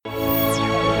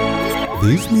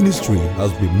This ministry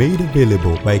has been made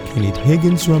available by Kenneth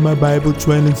Hagin Rama Bible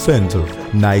Training Center,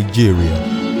 Nigeria.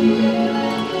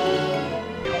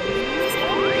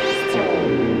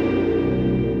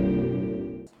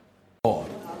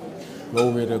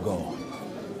 Glory to God.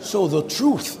 So the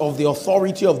truth of the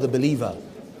authority of the believer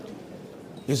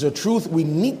is a truth we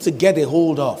need to get a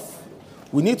hold of.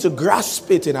 We need to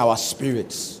grasp it in our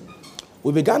spirits.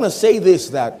 We began to say this,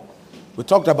 that we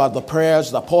talked about the prayers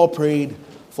that Paul prayed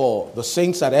for the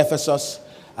saints at Ephesus.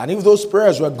 And if those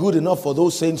prayers were good enough for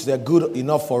those saints, they're good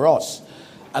enough for us.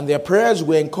 And their prayers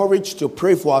we're encouraged to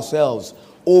pray for ourselves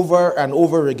over and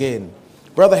over again.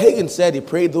 Brother Hagin said he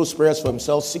prayed those prayers for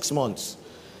himself 6 months.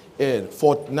 In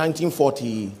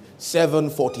 1947,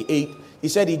 48, he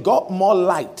said he got more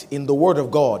light in the Word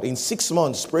of God in 6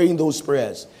 months praying those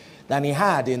prayers than he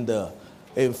had in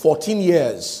 14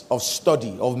 years of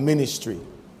study, of ministry.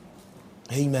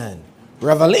 Amen.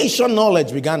 Revelation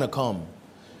knowledge began to come.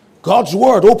 God's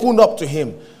Word opened up to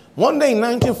him. One day in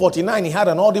 1949, he had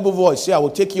an audible voice say, I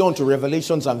will take you on to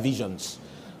revelations and visions,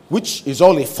 which is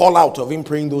all a fallout of him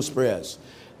praying those prayers.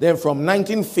 Then from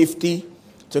 1950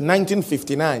 to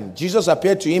 1959, Jesus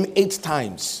appeared to him 8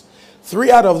 times. 3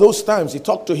 out of those times, he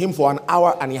talked to him for an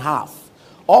hour and a half.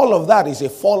 All of that is a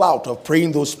fallout of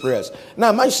praying those prayers. Now,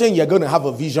 am I saying you're going to have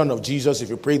a vision of Jesus if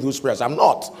you pray those prayers? I'm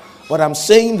not. But I'm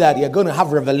saying that you're going to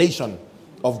have revelation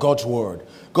of God's Word.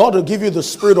 God will give you the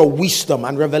spirit of wisdom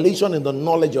and revelation in the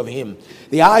knowledge of Him.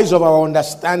 The eyes of our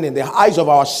understanding, the eyes of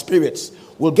our spirits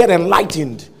will get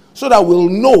enlightened so that we'll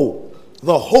know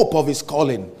the hope of His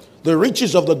calling, the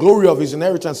riches of the glory of His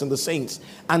inheritance in the saints,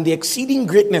 and the exceeding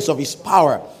greatness of His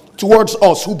power towards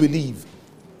us who believe.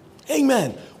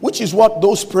 Amen. Which is what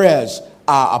those prayers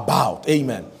are about.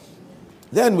 Amen.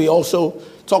 Then we also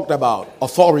talked about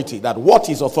authority, that what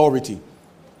is authority?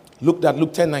 Looked at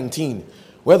Luke 10:19,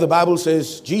 where the Bible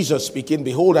says, Jesus speaking,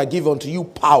 behold, I give unto you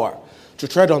power to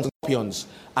tread on scorpions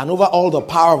and over all the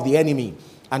power of the enemy,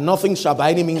 and nothing shall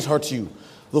by any means hurt you.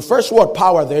 The first word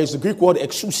power there is the Greek word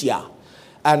exousia,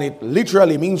 and it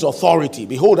literally means authority.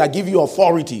 Behold, I give you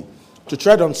authority to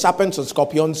tread on serpents and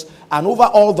scorpions and over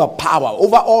all the power,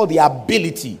 over all the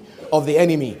ability of the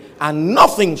enemy, and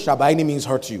nothing shall by any means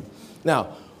hurt you. Now,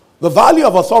 the value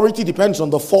of authority depends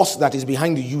on the force that is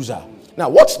behind the user. Now,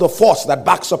 what's the force that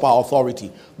backs up our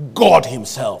authority? God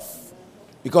Himself.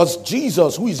 Because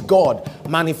Jesus, who is God,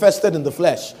 manifested in the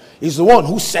flesh, is the one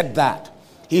who said that.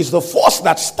 He's the force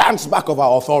that stands back of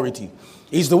our authority.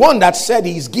 He's the one that said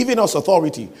He's giving us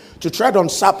authority to tread on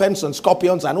serpents and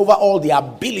scorpions and over all the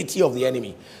ability of the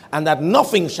enemy, and that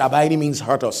nothing shall by any means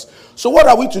hurt us. So what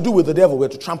are we to do with the devil? We're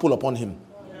to trample upon him.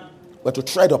 We're to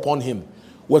tread upon him.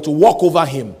 We're to walk over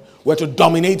him. We're to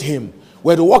dominate him.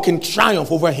 We're to walk in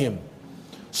triumph over him.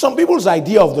 Some people's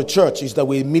idea of the church is that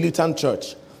we're a militant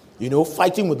church,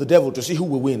 fighting with the devil to see who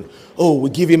will win. Oh, we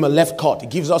give him a left cut, he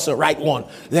gives us a right one,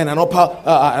 then an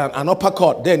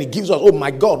uppercut, then he gives us, oh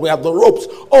my God, we have the ropes.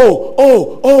 Oh.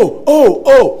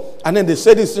 And then they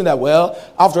say this thing that, well,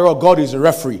 after all, God is a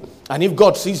referee. And if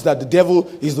God sees that the devil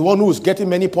is the one who is getting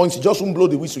many points, he just won't blow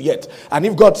the whistle yet. And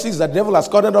if God sees that the devil has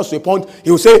gotten us to a point,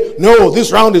 he will say, no,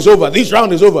 this round is over. This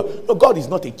round is over. No, God is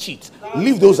not a cheat.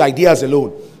 Leave those ideas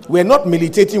alone. We're not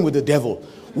militating with the devil.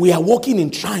 We are walking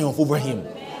in triumph over him.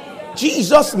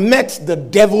 Jesus met the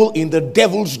devil in the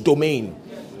devil's domain.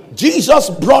 Jesus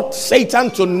brought Satan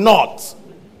to naught.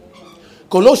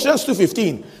 Colossians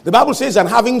 2:15, the Bible says, and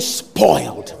having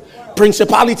spoiled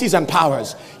principalities and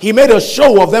powers, he made a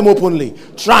show of them openly,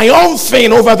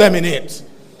 triumphing over them in it.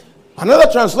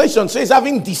 Another translation says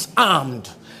having disarmed.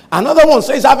 Another one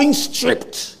says having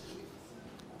stripped.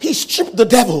 He stripped the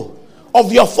devil of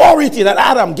the authority that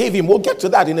Adam gave him. We'll get to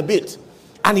that in a bit.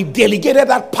 And he delegated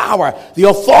that power, the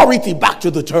authority, back to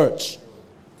the church.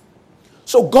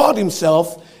 So God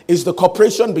Himself is the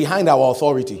corporation behind our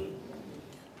authority.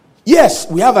 Yes,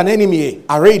 we have an enemy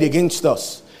arrayed against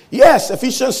us. Yes,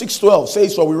 Ephesians 6:12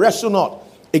 says, for we wrestle not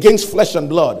against flesh and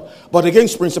blood, but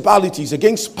against principalities,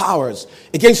 against powers,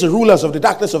 against the rulers of the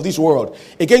darkness of this world,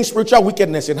 against spiritual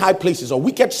wickedness in high places, or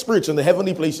wicked spirits in the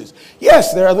heavenly places.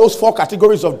 Yes, there are those 4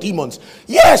 categories of demons.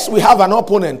 Yes, we have an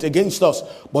opponent against us.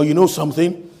 But you know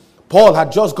something? Paul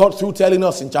had just got through telling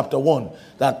us in chapter 1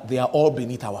 that they are all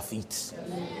beneath our feet.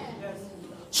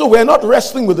 So we're not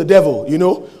wrestling with the devil,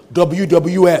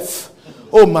 WWF.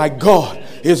 Oh my God,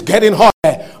 it's getting hot.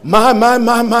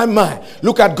 My.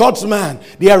 Look at God's man.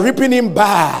 They are ripping him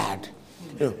bad.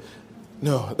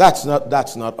 No, that's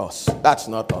not us. That's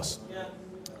not us.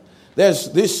 There's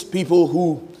these people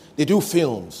who, they do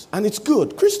films. And it's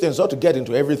good. Christians ought to get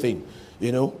into everything,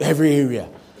 every area.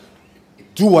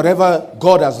 do whatever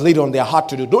God has laid on their heart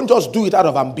to do. Don't just do it out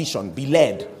of ambition. Be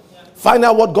led. Find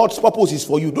out what God's purpose is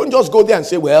for you. Don't just go there and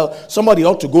say, well, somebody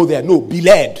ought to go there. No, be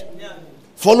led.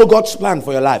 Follow God's plan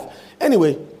for your life.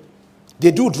 Anyway,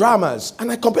 they do dramas,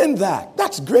 and I commend that.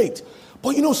 That's great.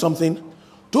 But you know something?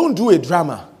 Don't do a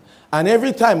drama, and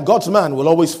every time God's man will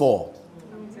always fall.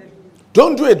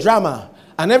 Don't do a drama,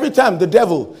 and every time the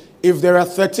devil, if there are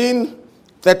 13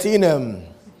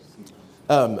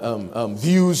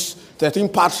 views, 13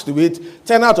 parts to it,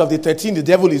 10 out of the 13, the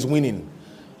devil is winning.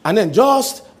 And then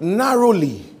just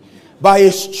narrowly, by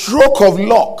a stroke of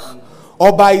luck,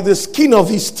 or by the skin of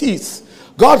his teeth,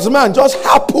 God's man just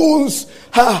happens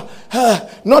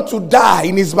not to die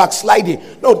in his backsliding.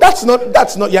 No, that's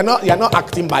not, you're not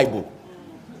acting Bible.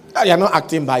 You're not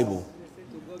acting Bible.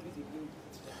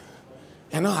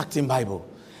 You're not acting Bible.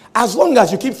 As long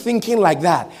as you keep thinking like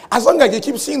that, as long as you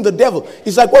keep seeing the devil,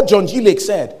 it's like what John G. Lake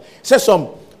said. He said some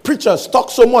preachers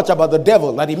talk so much about the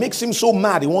devil that it makes him so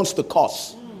mad he wants to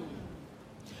curse.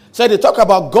 So they talk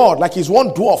about God like he's one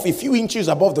dwarf a few inches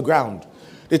above the ground.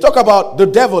 They talk about the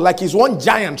devil like he's one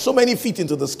giant so many feet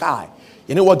into the sky.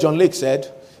 You know what John Lake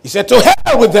said? He said, to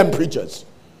hell with them preachers.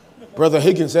 Brother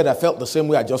Higgins said, I felt the same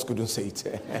way, I just couldn't say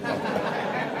it.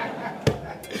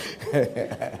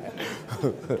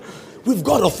 We've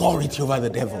got authority over the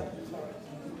devil.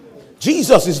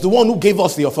 Jesus is the one who gave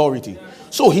us the authority.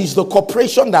 So he's the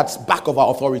corporation that's back of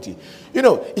our authority. You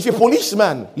know, if a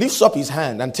policeman lifts up his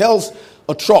hand and tells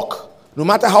a truck, no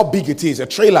matter how big it is, a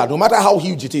trailer, no matter how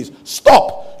huge it is,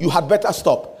 stop, you had better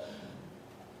stop.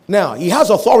 Now, he has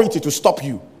authority to stop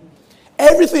you.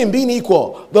 Everything being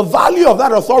equal, the value of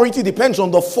that authority depends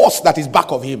on the force that is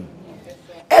back of him.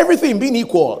 Everything being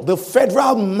equal, the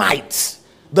federal might,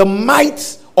 the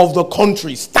might of the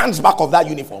country stands back of that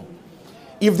uniform.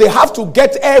 If they have to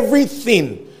get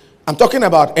everything, I'm talking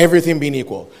about everything being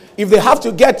equal. If they have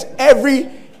to get every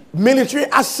military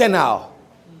arsenal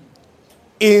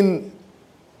in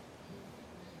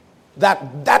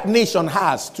that nation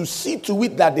has to see to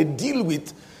it that they deal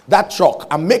with that truck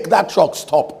and make that truck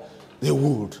stop, they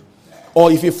would.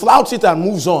 Or if he flouts it and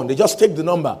moves on, they just take the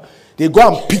number. They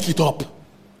go and pick it up.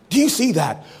 Do you see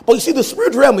that? But you see, the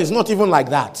spirit realm is not even like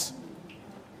that.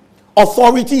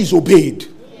 Authority is obeyed.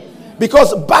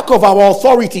 Because back of our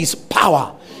authority is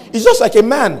power. It's just like a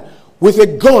man with a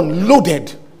gun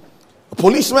loaded. A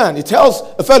policeman, he tells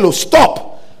a fellow,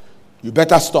 stop. You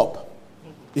better stop.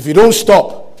 If you don't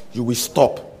stop, you will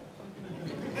stop.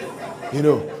 You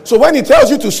know. So when he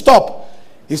tells you to stop,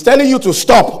 he's telling you to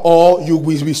stop or you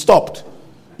will be stopped.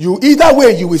 Either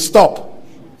way, you will stop.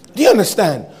 Do you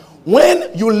understand?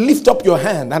 When you lift up your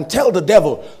hand and tell the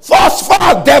devil, thus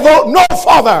far, devil, no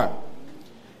further.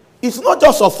 It's not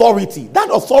just authority. That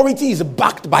authority is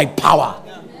backed by power.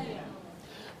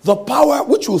 The power,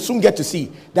 which we'll soon get to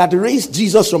see, that raised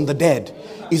Jesus from the dead,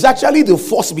 is actually the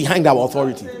force behind our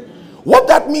authority. What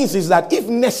that means is that if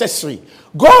necessary,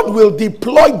 God will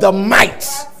deploy the might.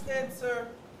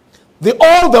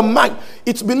 All the might.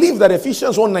 It's believed that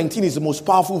Ephesians 1:19 is the most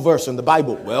powerful verse in the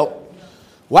Bible. Well,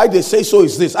 why they say so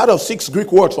is this. Out of 6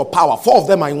 Greek words for power, 4 of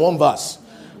them are in one verse.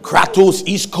 Kratos,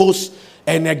 iskos,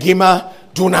 energema,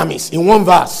 dunamis. In one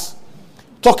verse.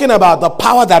 Talking about the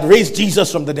power that raised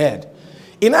Jesus from the dead.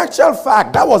 In actual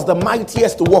fact, that was the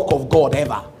mightiest work of God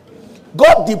ever.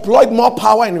 God deployed more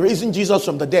power in raising Jesus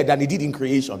from the dead than he did in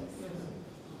creation.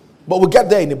 But we'll get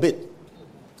there in a bit.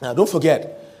 Now, don't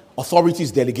forget, authority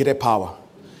is delegated power.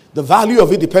 The value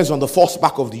of it depends on the force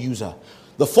back of the user.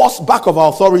 The force back of our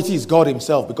authority is God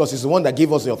himself because he's the one that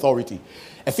gave us the authority.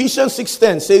 Ephesians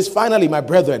 6:10 says, finally, my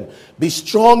brethren, be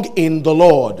strong in the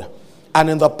Lord and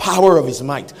in the power of his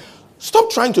might. Stop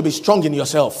trying to be strong in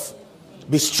yourself.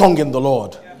 Be strong in the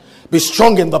Lord. Be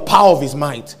strong in the power of his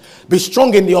might. Be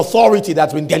strong in the authority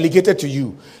that's been delegated to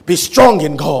you. Be strong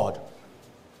in God. There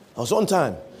was one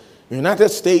time in the United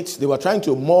States, they were trying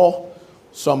to moor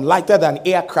some lighter than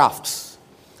aircrafts.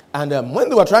 And when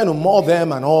they were trying to moor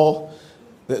them and all,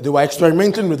 they were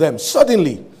experimenting with them.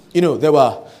 Suddenly, there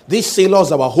were these sailors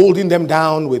that were holding them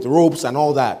down with ropes and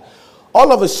all that.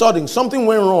 All of a sudden, something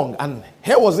went wrong. And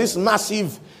here was this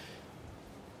massive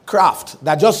craft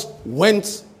that just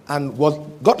went and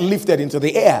got lifted into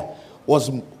the air, was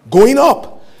going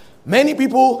up. Many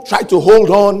people tried to hold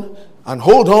on,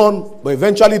 but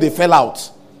eventually they fell out.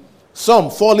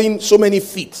 Some falling so many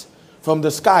feet from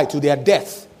the sky to their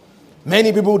death.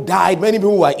 Many people died, many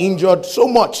people were injured, so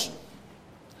much.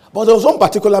 But there was one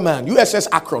particular man, USS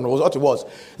Akron was what it was.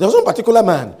 There was one particular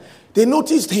man. They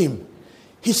noticed him.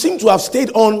 He seemed to have stayed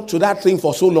on to that thing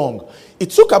for so long. It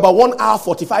took about 1 hour,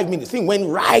 45 minutes. The thing went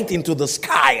right into the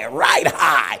sky, right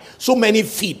high. So many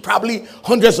feet, probably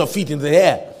hundreds of feet in the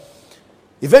air.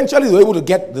 Eventually, they were able to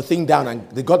get the thing down, and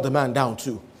they got the man down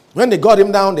too. When they got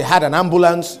him down, they had an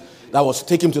ambulance that was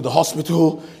taking him to the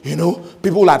hospital. You know,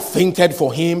 people had fainted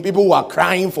for him. People were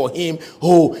crying for him.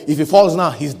 Oh, if he falls now,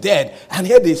 he's dead. And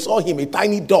here they saw him, a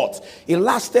tiny dot. It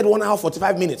lasted 1 hour,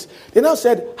 45 minutes. They now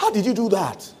said, how did you do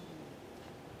that?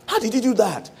 How did you do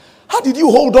that? How did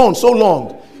you hold on so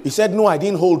long? He said, no, I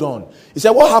didn't hold on. He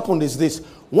said, what happened is this.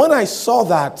 When I saw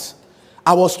that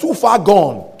I was too far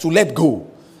gone to let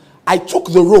go, I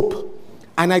took the rope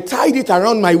and I tied it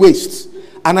around my waist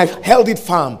and I held it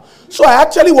firm. So I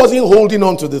actually wasn't holding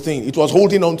on to the thing. It was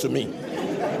holding on to me.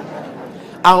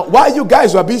 And while you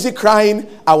guys were busy crying,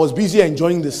 I was busy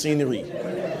enjoying the scenery.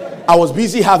 I was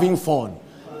busy having fun.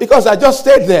 Because I just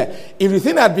stayed there. If the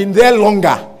thing had been there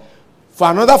longer, for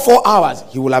another 4 hours,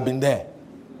 he would have been there.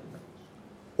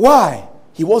 Why?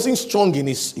 He wasn't strong in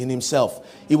himself.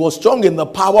 He was strong in the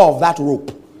power of that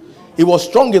rope. He was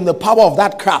strong in the power of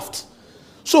that craft.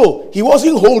 So he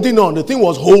wasn't holding on. The thing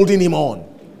was holding him on.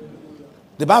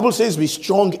 The Bible says, be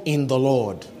strong in the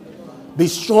Lord. Be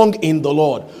strong in the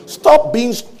Lord. Stop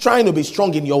trying to be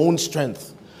strong in your own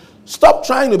strength. Stop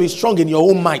trying to be strong in your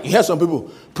own might. You hear some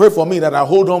people, pray for me that I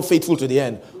hold on faithful to the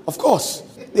end. Of course,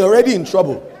 they're already in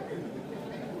trouble.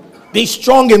 Be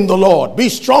strong in the Lord. Be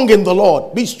strong in the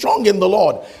Lord. Be strong in the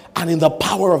Lord and in the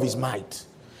power of his might.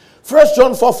 1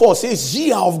 John 4:4 says,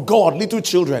 ye are of God, little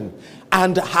children,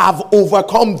 and have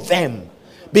overcome them.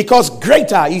 Because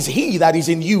greater is he that is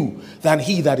in you than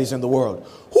he that is in the world.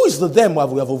 Who is the them that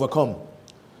we have overcome?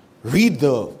 Read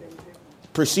the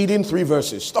preceding 3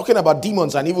 verses, talking about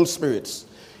demons and evil spirits.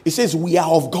 It says, we are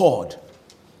of God,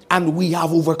 and we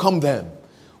have overcome them.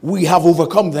 We have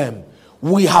overcome them.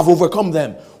 We have overcome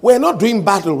them. We're not doing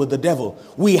battle with the devil.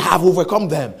 We have overcome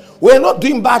them. We're not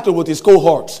doing battle with his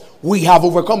cohorts. We have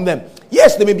overcome them.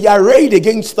 Yes, they may be arrayed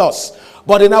against us,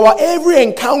 but in our every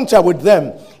encounter with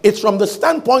them, it's from the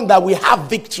standpoint that we have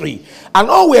victory. And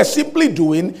all we're simply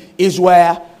doing is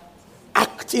we're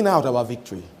acting out our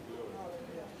victory.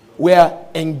 We're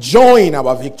enjoying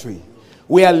our victory.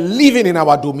 We are living in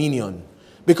our dominion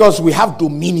because we have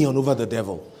dominion over the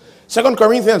devil. 2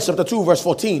 Corinthians chapter 2 verse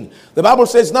 14. The Bible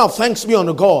says, now thanks be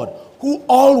unto God, who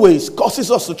always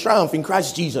causes us to triumph in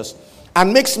Christ Jesus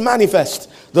and makes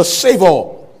manifest the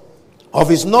savor of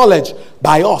his knowledge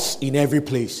by us in every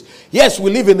place. Yes,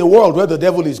 we live in a world where the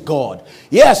devil is God.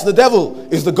 Yes, the devil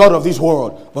is the God of this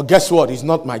world. But guess what? He's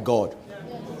not my God.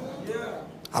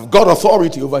 I've got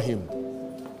authority over him.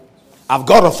 I've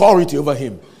got authority over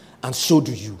him. And so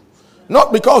do you.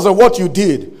 Not because of what you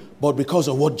did, but because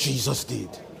of what Jesus did.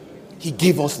 He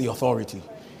gave us the authority.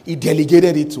 He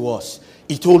delegated it to us.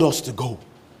 He told us to go.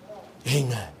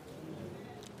 Amen.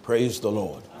 Praise the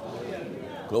Lord.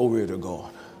 Glory to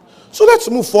God. So let's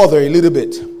move further a little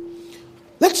bit.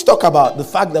 Let's talk about the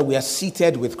fact that we are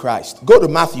seated with Christ. Go to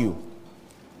Matthew.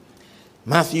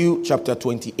 Matthew chapter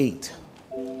 28.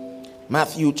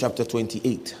 Matthew chapter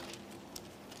 28.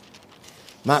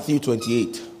 Matthew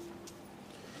 28.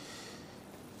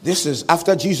 This is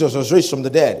after Jesus was raised from the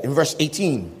dead. In verse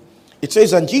 18. It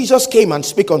says, and Jesus came and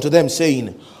spake unto them,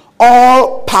 saying,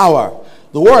 all power.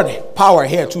 The word power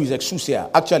here too is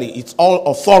exousia. Actually, it's all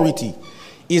authority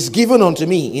is given unto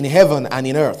me in heaven and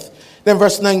in earth. Then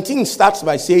verse 19 starts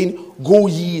by saying, go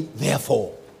ye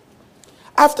therefore.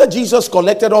 After Jesus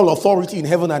collected all authority in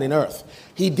heaven and in earth,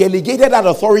 he delegated that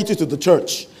authority to the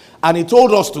church. And he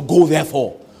told us to go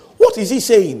therefore. What is he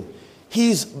saying?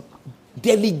 He's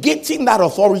delegating that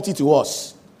authority to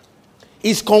us.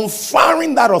 He's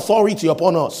conferring that authority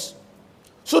upon us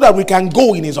so that we can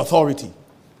go in his authority.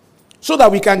 So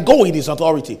that we can go in his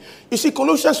authority. You see,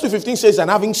 Colossians 2:15 says,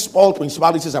 and having spoiled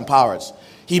principalities and powers,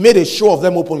 he made a show of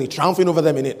them openly, triumphing over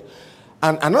them in it.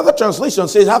 And another translation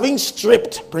says, having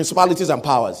stripped principalities and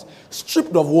powers.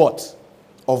 Stripped of what?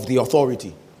 Of the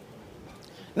authority.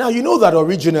 Now, you know that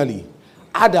originally,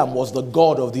 Adam was the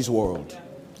God of this world.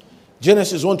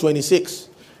 Genesis 1:26.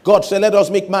 God said, let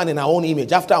us make man in our own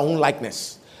image, after our own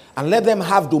likeness. And let them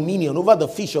have dominion over the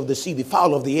fish of the sea, the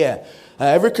fowl of the air,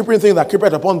 every creeping thing that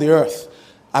creepeth upon the earth,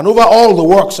 and over all the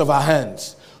works of our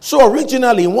hands. So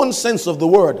originally, in one sense of the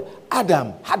word,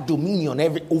 Adam had dominion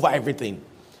over everything.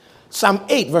 Psalm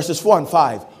 8 verses 4 and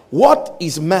 5. What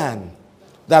is man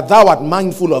that thou art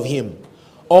mindful of him?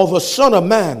 Or the son of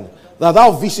man that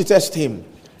thou visitest him?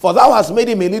 For thou hast made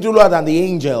him a little lower than the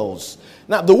angels.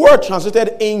 Now, the word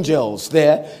translated angels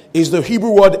there is the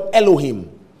Hebrew word Elohim.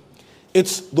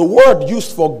 It's the word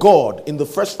used for God in the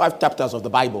first 5 chapters of the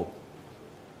Bible.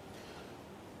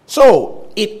 So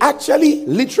it actually,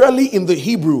 literally in the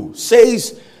Hebrew,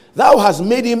 says, thou hast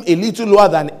made him a little lower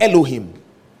than Elohim.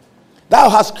 Thou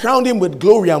hast crowned him with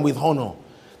glory and with honor.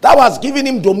 Thou hast given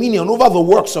him dominion over the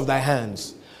works of thy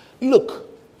hands. Look,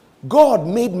 God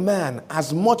made man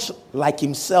as much like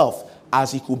himself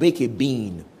as he could make a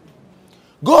being.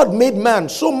 God made man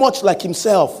so much like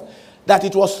himself that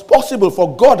it was possible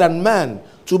for God and man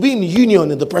to be in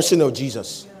union in the person of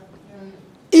Jesus.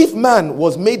 If man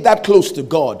was made that close to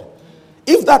God,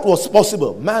 if that was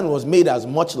possible, man was made as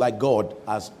much like God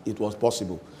as it was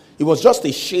possible. He was just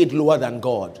a shade lower than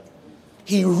God.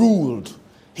 He ruled.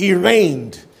 He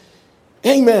reigned.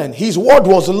 Amen. His word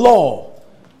was law.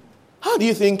 How do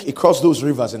you think he crossed those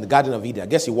rivers in the Garden of Eden? I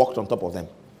guess he walked on top of them.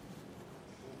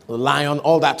 The lion,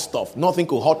 all that stuff. Nothing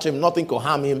could hurt him. Nothing could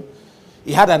harm him.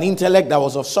 He had an intellect that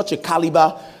was of such a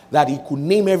caliber that he could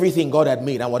name everything God had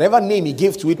made. And whatever name he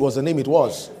gave to it was the name it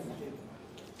was.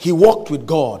 He walked with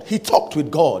God. He talked with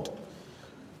God.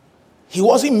 He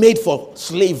wasn't made for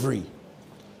slavery.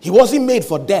 He wasn't made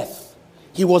for death.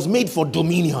 He was made for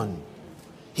dominion.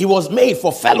 He was made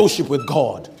for fellowship with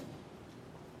God.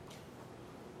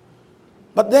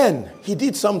 But then he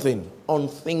did something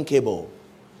unthinkable.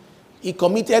 He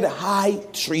committed high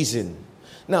treason.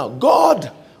 Now,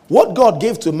 what God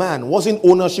gave to man wasn't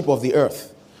ownership of the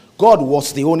earth. God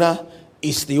was the owner,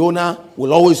 is the owner,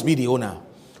 will always be the owner.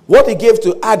 What he gave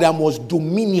to Adam was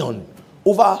dominion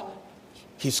over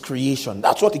his creation.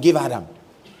 That's what he gave Adam.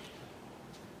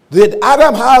 Did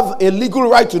Adam have a legal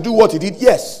right to do what he did?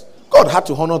 Yes. God had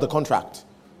to honor the contract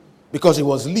because it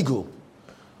was legal.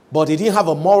 But he didn't have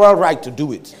a moral right to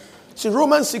do it. See,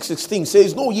 Romans 6:16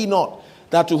 says, know ye not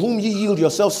that to whom ye yield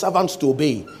yourselves servants to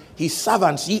obey, his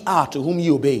servants ye are to whom ye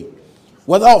obey,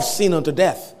 whether of sin unto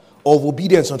death or of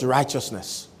obedience unto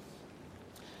righteousness.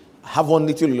 I have one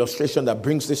little illustration that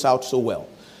brings this out so well.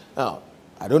 Now,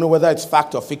 I don't know whether it's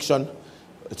fact or fiction.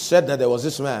 It said that there was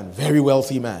this man, very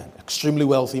wealthy man, extremely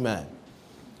wealthy man.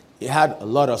 He had a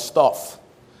lot of stuff.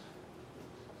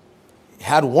 He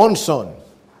had one son,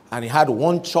 and he had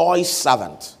one choice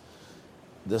servant,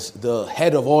 the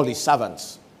head of all his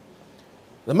servants.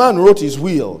 The man wrote his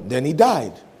will, then he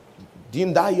died.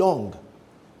 Didn't die young,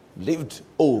 lived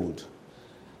old.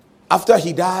 After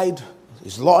he died,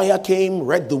 his lawyer came,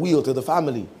 read the will to the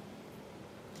family.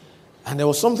 And there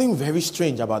was something very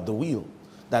strange about the will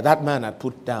that man had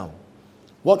put down.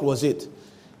 What was it?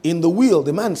 In the will,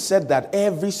 the man said that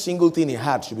every single thing he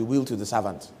had should be willed to the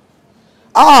servant.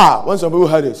 When some people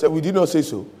heard it, said, we did not say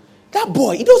so. That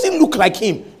boy, he doesn't look like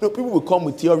him. You know, people will come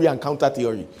with theory and counter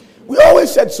theory. We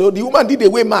always said so. The woman did a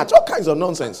way match. All kinds of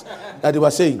nonsense that they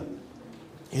were saying.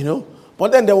 You know?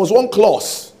 But then there was one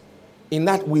clause in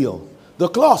that will. The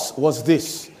clause was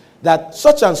this, that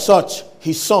such and such,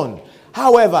 his son,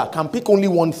 however, can pick only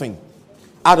one thing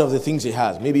out of the things he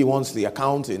has. Maybe he wants the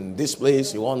account in this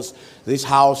place, he wants this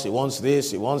house, he wants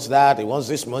this, he wants that, he wants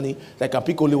this money. They can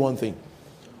pick only one thing.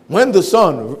 When the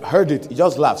son heard it, he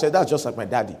just laughed, said, that's just like my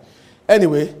daddy.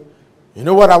 Anyway, you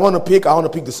know what I want to pick? I want to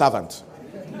pick the servant.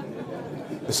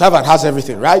 The servant has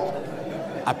everything, right?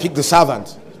 I pick the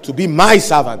servant to be my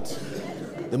servant.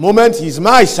 The moment he's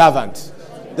my servant,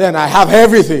 then I have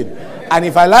everything. And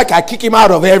if I like, I kick him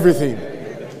out of everything.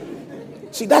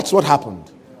 See, that's what happened.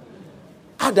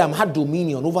 Adam had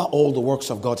dominion over all the works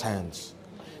of God's hands.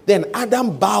 Then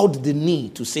Adam bowed the knee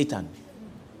to Satan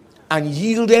and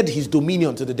yielded his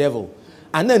dominion to the devil.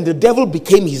 And then the devil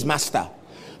became his master.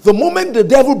 The moment the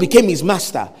devil became his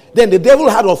master, then the devil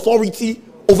had authority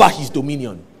over his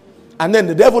dominion. And then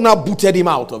the devil now booted him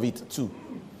out of it too.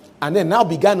 And then now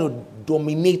began to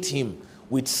dominate him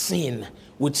with sin,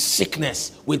 with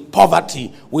sickness, with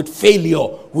poverty, with failure,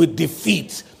 with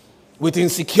defeat, with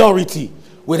insecurity,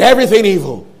 with everything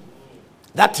evil.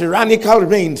 That tyrannical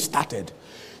reign started.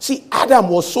 See, Adam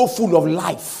was so full of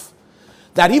life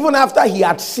that even after he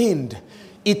had sinned,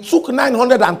 it took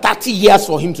 930 years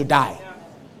for him to die.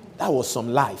 That was some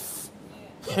life.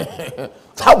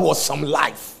 That was some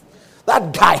life.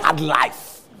 That guy had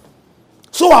life.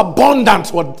 So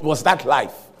abundant was that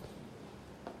life.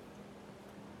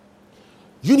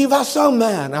 Universal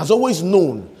man has always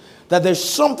known that there's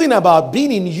something about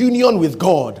being in union with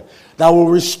God that will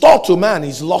restore to man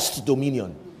his lost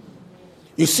dominion.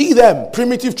 You see them,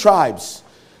 primitive tribes.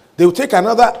 They'll take an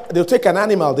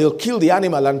animal, they'll kill the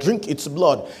animal and drink its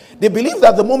blood. They believe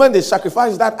that the moment they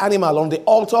sacrifice that animal on the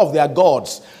altar of their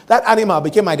gods, that animal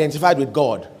became identified with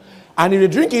God. And if they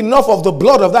drink enough of the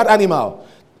blood of that animal,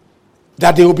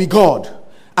 that they will be God.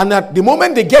 And that the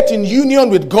moment they get in union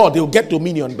with God, they'll get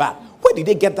dominion back. Where did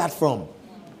they get that from?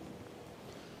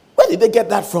 Where did they get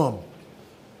that from?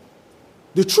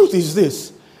 The truth is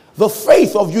this. The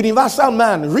faith of universal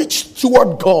man reached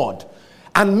toward God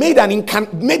and made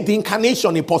the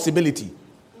incarnation a possibility,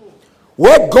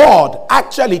 where God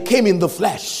actually came in the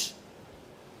flesh.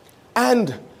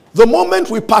 And the moment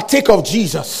we partake of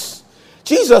Jesus,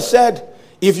 Jesus said,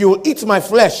 if you eat my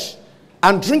flesh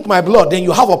and drink my blood, then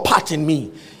you have a part in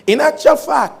me. In actual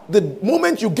fact, the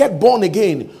moment you get born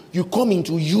again, you come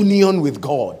into union with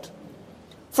God.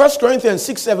 1 Corinthians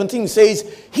 6:17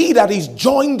 says, he that is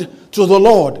joined to the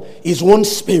Lord is one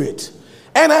spirit.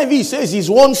 NIV says he's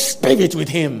one spirit with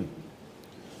him.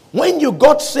 When you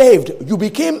got saved, you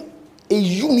became a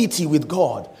unity with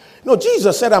God. No,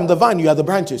 Jesus said, I'm the vine, you are the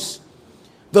branches.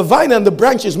 The vine and the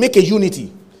branches make a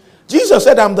unity. Jesus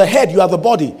said, I'm the head, you are the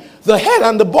body. The head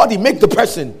and the body make the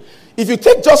person. If you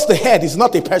take just the head, it's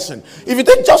not a person. If you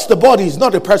take just the body, it's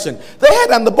not a person. The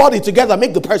head and the body together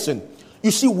make the person.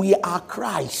 You see, we are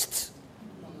Christ.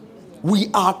 We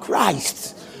are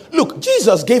Christ. Look,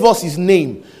 Jesus gave us his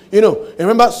name. You know,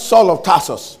 remember Saul of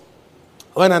Tarsus?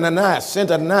 When Ananias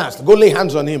sent Ananias to go lay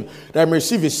hands on him that he may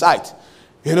receive his sight.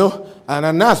 You know, and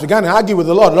Ananias began to argue with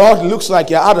the Lord. Lord, it looks like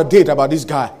you're out of date about this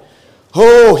guy.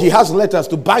 Oh, he has letters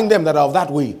to bind them that are of that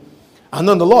way. And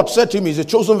then the Lord said to him, he's a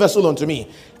chosen vessel unto me.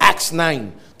 Acts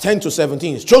 9:10-17.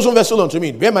 He's chosen vessel unto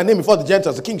me. Bear my name before the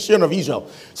Gentiles, the King, children of Israel.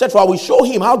 Said, for I will show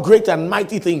him how great and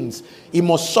mighty things he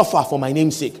must suffer for my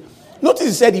name's sake. Notice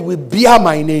he said he will bear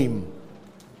my name.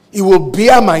 He will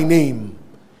bear my name.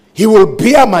 He will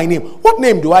bear my name. What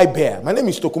name do I bear? My name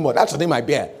is Tokumbo. That's the name I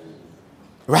bear.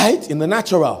 Right? In the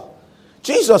natural.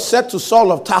 Jesus said to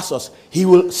Saul of Tarsus,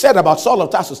 said about Saul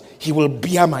of Tarsus, he will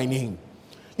bear my name.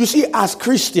 You see, as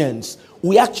Christians,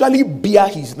 we actually bear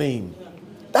his name.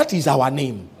 That is our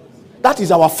name. That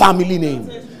is our family name.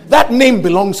 That name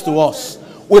belongs to us.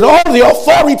 With all the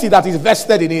authority that is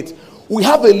vested in it, we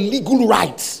have a legal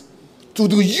right to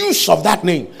the use of that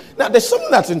name. Now, there's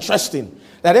something that's interesting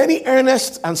that any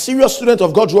earnest and serious student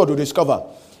of God's word will discover.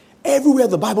 Everywhere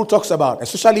the Bible talks about,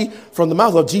 especially from the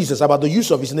mouth of Jesus, about the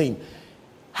use of his name,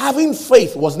 having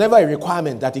faith was never a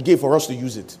requirement that he gave for us to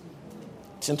use it.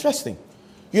 It's interesting.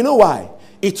 You know why?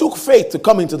 It took faith to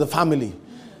come into the family.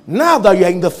 Now that you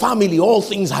are in the family, all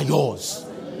things are yours.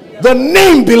 The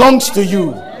name belongs to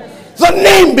you. The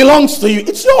name belongs to you.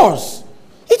 It's yours.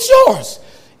 It's yours.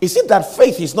 Is it that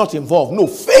faith is not involved? No,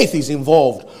 faith is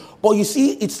involved. But you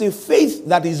see, it's a faith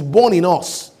that is born in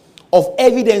us of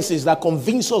evidences that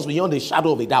convince us beyond a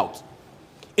shadow of a doubt.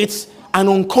 It's an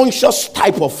unconscious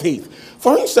type of faith.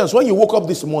 For instance, when you woke up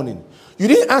this morning, you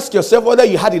didn't ask yourself whether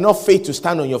you had enough faith to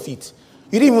stand on your feet.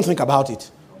 You didn't even think about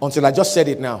it until I just said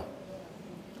it now.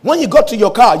 When you got to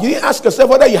your car, you didn't ask yourself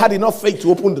whether you had enough faith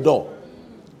to open the door.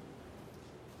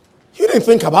 You didn't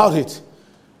think about it.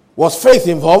 Was faith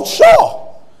involved?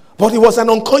 Sure. But it was an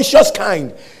unconscious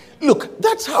kind. Look,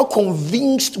 that's how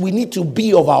convinced we need to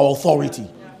be of our authority.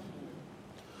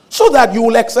 So that you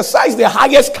will exercise the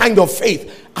highest kind of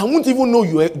faith and won't even know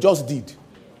you just did.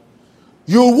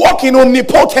 You walk in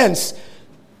omnipotence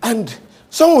and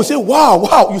someone will say,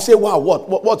 wow. You say, wow,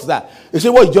 what's that? You say,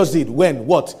 what you just did? When?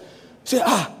 What? You say,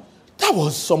 that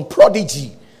was some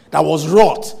prodigy that was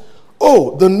wrought.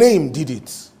 Oh, the name did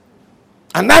it.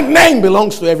 And that name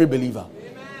belongs to every believer.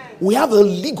 Amen. We have a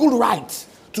legal right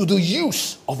to the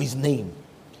use of his name.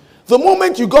 The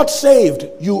moment you got saved,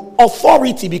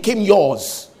 authority became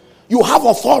yours. You have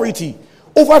authority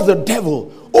over the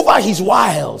devil, over his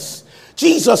wiles.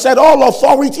 Jesus said all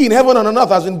authority in heaven and on earth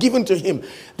has been given to him.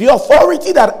 The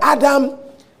authority that Adam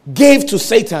gave to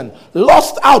Satan,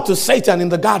 lost out to Satan in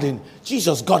the garden,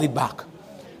 Jesus got it back.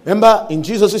 Remember in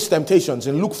Jesus' temptations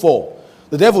in Luke 4,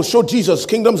 the devil showed Jesus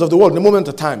kingdoms of the world in a moment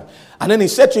of time. And then he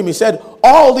said to him, he said,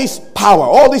 all this power,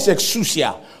 all this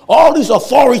exousia, all this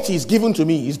authority is given to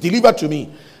me, is delivered to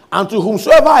me. And to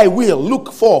whomsoever I will,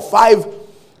 Luke 4, 5,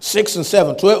 6 and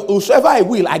 7, to whomsoever I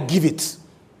will, I give it.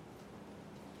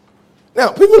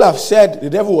 Now, people have said the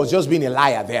devil was just being a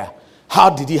liar there. How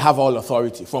did he have all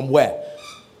authority? From where?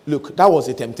 Look, that was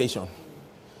a temptation.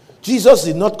 Jesus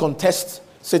did not contest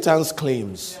Satan's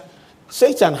claims.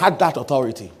 Satan had that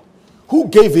authority. Who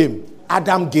gave him?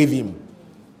 Adam gave him.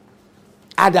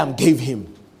 Adam gave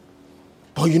him.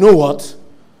 But you know what?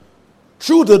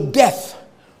 Through the death,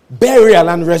 burial,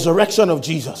 and resurrection of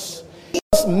Jesus,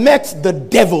 Jesus met the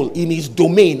devil in his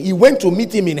domain. He went to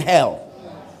meet him in hell.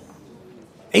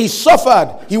 He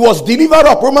suffered. He was delivered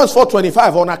up, Romans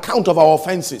 4:25, on account of our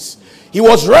offenses. He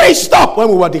was raised up when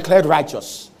we were declared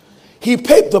righteous. He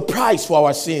paid the price for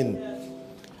our sin.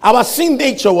 Our sin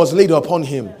nature was laid upon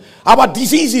him. Our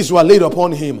diseases were laid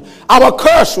upon him. Our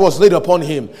curse was laid upon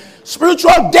him.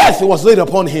 Spiritual death was laid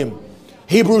upon him.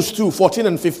 Hebrews 2, 14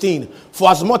 and 15.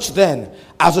 For as much then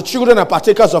as the children are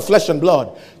partakers of flesh and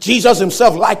blood, Jesus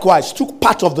himself likewise took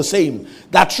part of the same,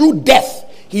 that through death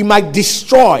he might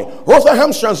destroy.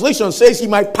 Rotherham's translation says he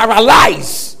might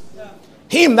paralyze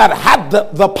him that had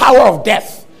the power of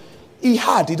death. He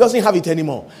doesn't have it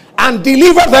anymore. And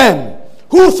deliver them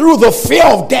who through the fear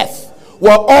of death were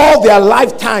all their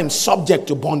lifetime subject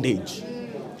to bondage.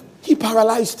 He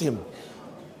paralyzed him.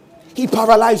 He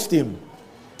paralyzed him.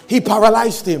 He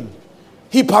paralyzed him.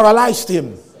 He paralyzed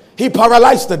him. He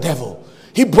paralyzed the devil.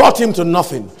 He brought him to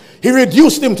nothing. He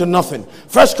reduced him to nothing.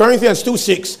 1 Corinthians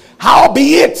 2:6.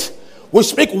 Howbeit, we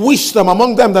speak wisdom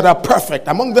among them that are perfect,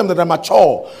 among them that are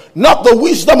mature, not the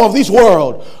wisdom of this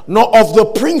world, nor of the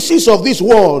princes of this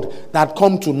world that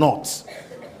come to naught.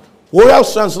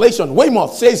 Worrell's translation,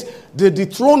 Weymouth says the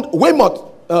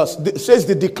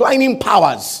declining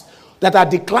powers that are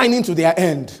declining to their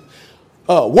end.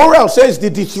 Worrell says the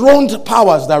dethroned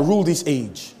powers that rule this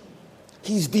age.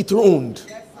 He's dethroned.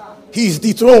 He's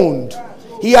dethroned.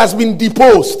 He has been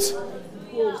deposed.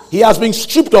 He has been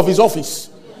stripped of his office.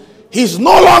 He's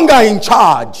no longer in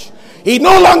charge. He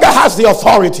no longer has the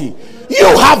authority.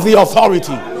 You have the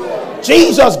authority.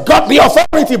 Jesus got the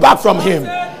authority back from him.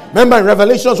 Remember in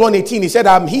Revelations 1:18, he said,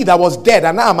 I am he that was dead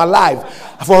and now I'm alive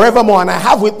forevermore. And I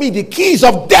have with me the keys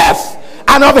of death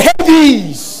and of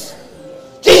Hades.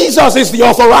 Jesus is the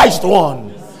authorized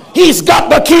one. He's got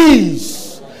the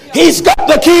keys. He's got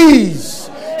the keys.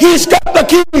 He's got the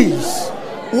keys.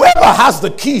 Whoever has the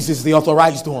keys is the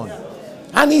authorized one.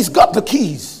 And he's got the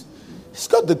keys. He's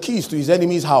got the keys to his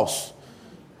enemy's house.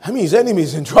 I mean, his enemy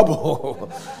is in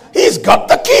trouble. He's got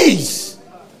the keys.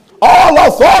 All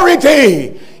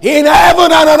authority in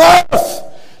heaven and on earth,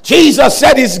 Jesus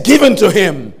said, is given to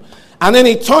him. And then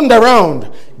he turned around,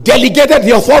 delegated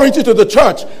the authority to the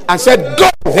church and said, go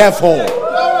therefore.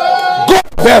 Go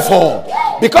therefore.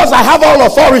 Because I have all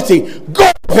authority,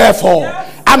 go therefore.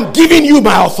 I'm giving you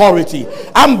my authority.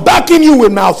 I'm backing you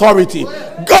with my authority.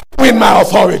 Go with my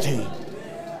authority.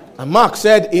 And Mark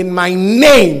said, in my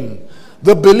name,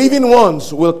 the believing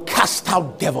ones will cast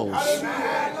out devils.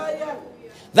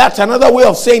 That's another way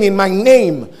of saying, in my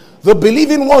name, the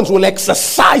believing ones will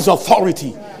exercise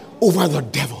authority over the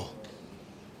devil.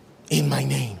 In my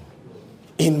name.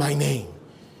 In my name.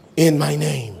 In my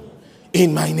name.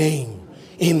 In my name.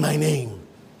 In my name.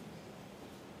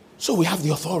 So we have the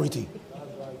authority.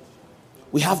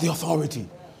 We have the authority.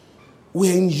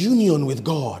 We're in union with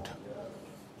God.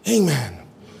 Amen.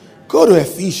 Go to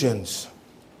Ephesians.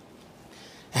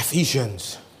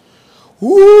 Ephesians.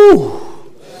 Woo!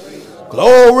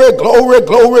 Glory, glory,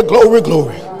 glory, glory,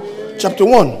 glory. Chapter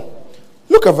 1.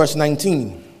 Look at verse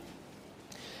 19.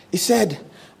 He said,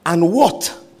 and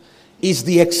what is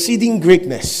the exceeding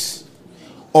greatness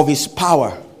of his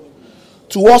power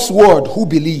to us who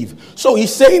believe? So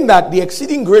he's saying that the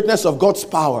exceeding greatness of God's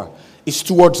power is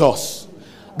towards us.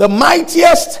 The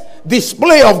mightiest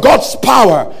display of God's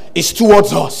power is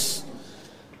towards us.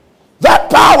 That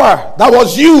power that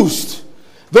was used,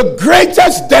 the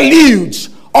greatest deluge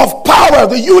of power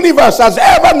the universe has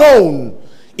ever known,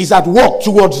 is at work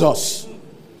towards us,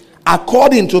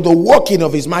 according to the working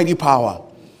of his mighty power,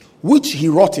 which he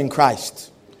wrought in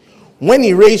Christ, when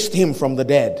he raised him from the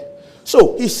dead.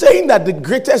 So he's saying that the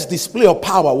greatest display of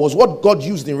power was what God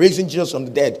used in raising Jesus from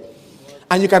the dead.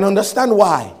 And you can understand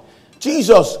why.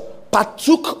 Jesus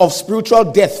partook of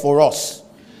spiritual death for us.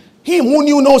 Him who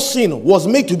knew no sin was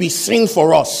made to be sin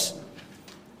for us.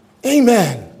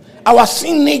 Amen. Our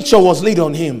sin nature was laid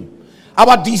on him.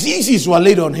 Our diseases were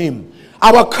laid on him.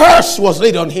 Our curse was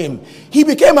laid on him. He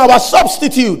became our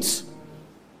substitute.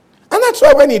 And that's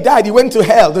why when he died, he went to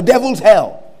hell, the devil's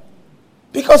hell.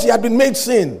 Because he had been made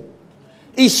sin.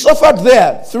 He suffered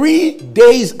there 3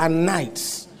 days and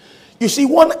nights. You see,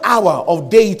 1 hour of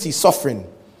deity suffering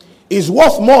is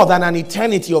worth more than an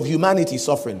eternity of humanity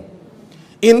suffering.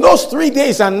 In those 3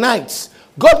 days and nights,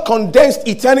 God condensed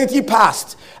eternity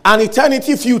past and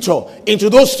eternity future into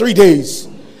those 3 days.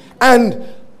 And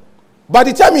by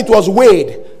the time it was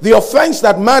weighed, the offense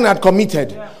that man had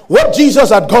committed, what Jesus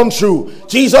had gone through,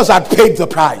 Jesus had paid the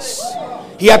price.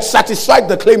 He had satisfied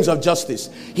the claims of justice.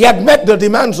 He had met the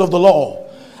demands of the law.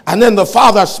 And then the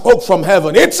Father spoke from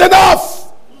heaven, it's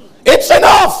enough! It's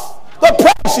enough!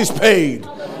 The price is paid.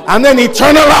 And then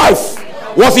eternal life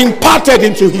was imparted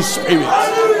into his spirit.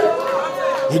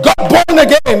 He got born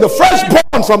again, the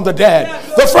firstborn from the dead,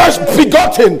 the first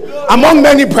begotten among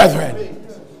many brethren.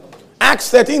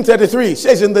 Acts 13:33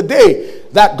 says, in the day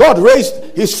that God raised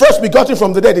his first begotten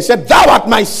from the dead, he said, thou art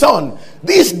my son,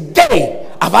 this day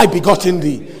have I begotten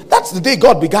thee. That's the day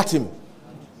God begat him.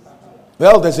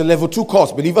 Well, there's a level 2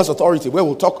 course, Believer's Authority, where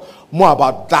we'll talk more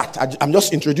about that. I'm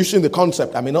just introducing the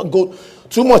concept. I may not go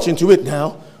too much into it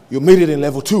now. You made it in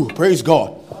level 2. Praise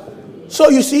God. So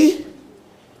you see,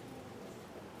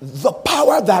 the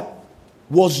power that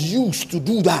was used to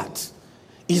do that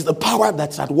is the power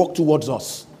that's at work towards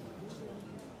us.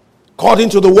 According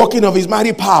to the working of his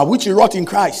mighty power, which he wrought in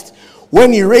Christ,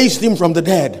 when he raised him from the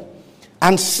dead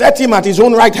and set him at his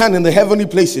own right hand in the heavenly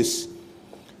places.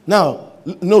 Now,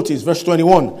 notice verse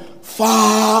 21,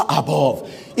 far above.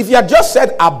 If you had just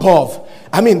said above,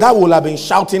 that would have been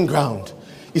shouting ground.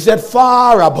 He said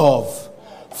far above,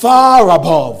 far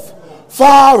above,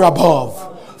 far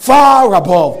above, far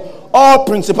above. All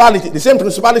principalities, the same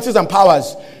principalities and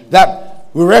powers that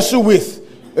we wrestle with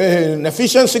in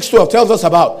Ephesians 6:12 tells us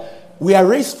about. We are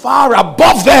raised far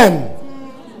above them.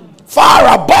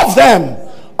 Far above them.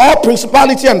 All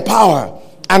principality and power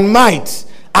and might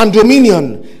and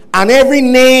dominion and every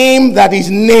name that is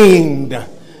named.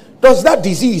 Does that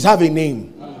disease have a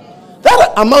name?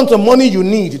 That amount of money you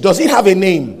need, does it have a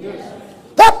name?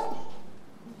 That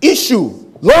issue,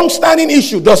 long-standing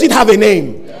issue, does it have a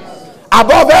name?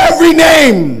 Above every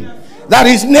name that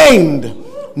is named,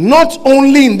 not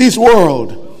only in this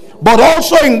world, but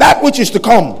also in that which is to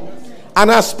come, and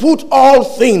has put all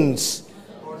things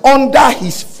under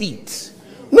his feet.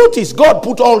 Notice, God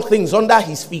put all things under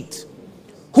his feet.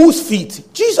 Whose feet?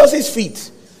 Jesus' feet.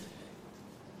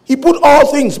 He put all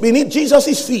things beneath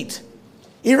Jesus' feet.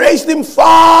 He raised him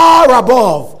far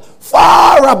above,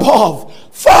 far above,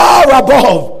 far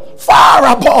above,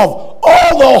 far above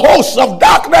all the hosts of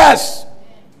darkness.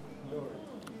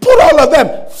 Put all of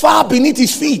them far beneath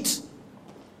his feet.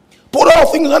 Put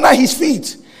all things under his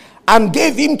feet. And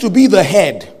gave him to be the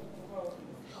head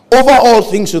over all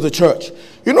things to the church.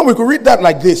 We could read that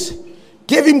like this.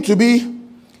 Gave him to be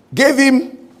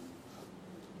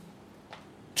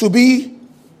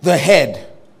the head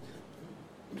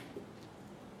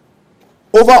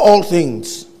over all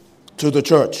things to the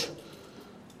church.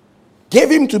 Gave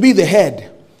him to be the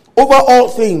head over all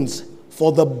things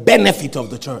for the benefit of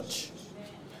the church.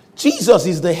 Jesus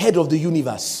is the head of the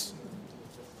universe,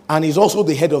 and he's also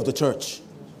the head of the church.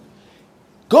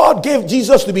 God gave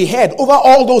Jesus to be head over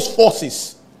all those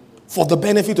forces for the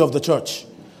benefit of the church.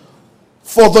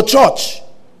 For the church,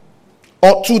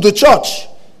 or to the church,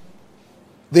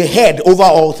 the head over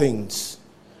all things.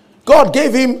 God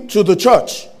gave him to the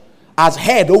church as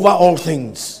head over all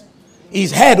things.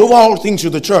 He's head over all things to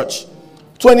the church.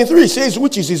 23 says,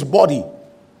 which is his body,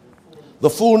 the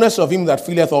fullness of him that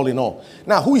filleth all in all.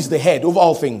 Now, who is the head over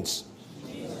all things?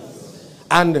 Jesus.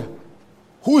 And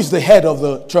who is the head of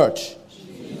the church?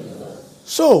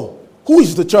 So, who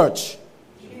is the church?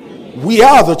 We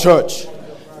are the church.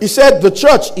 He said the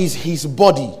church is his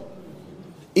body.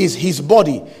 Is his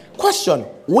body. Question,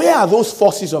 where are those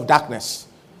forces of darkness?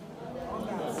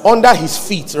 Under his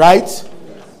feet, right?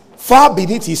 Far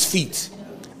beneath his feet.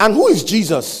 And who is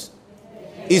Jesus?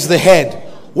 Is the head.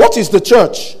 What is the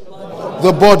church?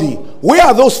 The body. Where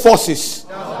are those forces?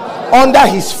 Under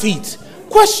his feet.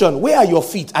 Question, where are your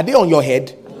feet? Are they on your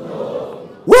head?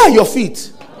 Where are your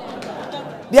feet?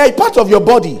 They are a part of your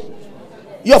body.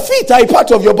 Your feet are a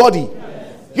part of your body.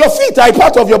 Your feet are a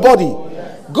part of your body.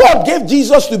 God gave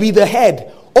Jesus to be the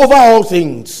head over all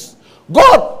things.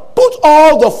 God put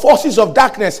all the forces of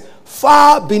darkness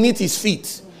far beneath his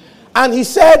feet. And he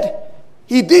said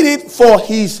he did it for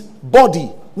his body,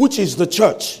 which is the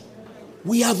church.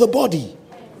 We are the body.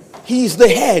 He is the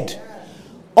head.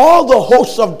 All the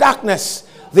hosts of darkness,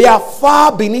 they are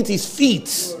far beneath his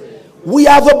feet. We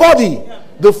are the body.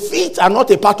 The feet are not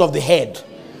a part of the head.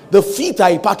 The feet are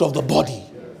a part of the body.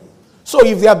 So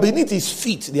if they are beneath his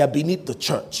feet, they are beneath the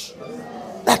church.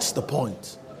 That's the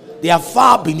point. They are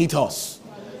far beneath us.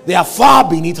 They are far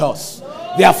beneath us.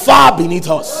 They are far beneath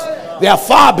us. They are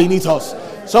far beneath us.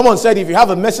 Someone said, if you have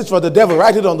a message for the devil,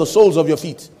 write it on the soles of your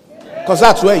feet. Because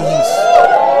that's where he is.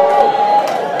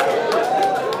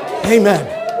 Amen.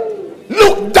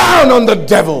 Look down on the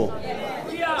devil.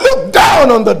 Look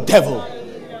down on the devil.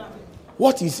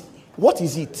 What is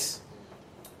it?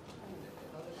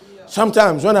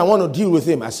 Sometimes when I want to deal with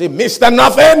him, I say, Mr.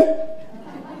 Nothing.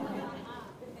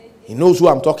 He knows who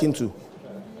I'm talking to.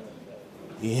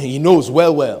 He knows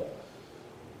well.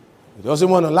 He doesn't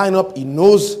want to line up. He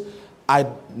knows I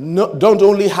don't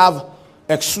only have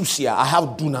exousia, I have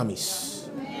dunamis.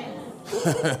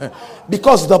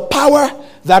 Because the power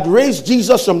that raised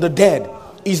Jesus from the dead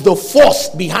is the force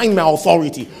behind my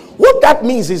authority. What that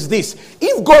means is this: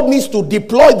 if God needs to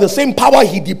deploy the same power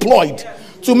he deployed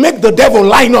to make the devil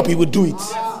line up, he will do it.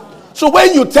 So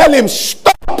when you tell him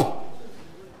stop,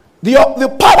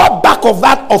 the power back of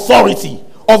that authority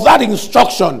of that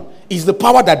instruction is the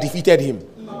power that defeated him.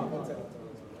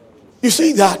 You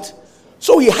see that?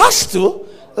 So he has to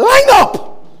line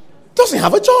up. Doesn't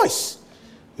have a choice.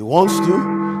 He wants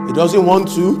to. He doesn't want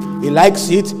to. He likes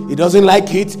it. He doesn't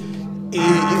like it.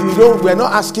 We're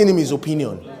not asking him his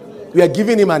opinion. We are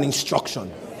giving him an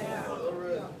instruction.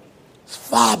 It's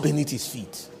far beneath his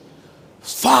feet.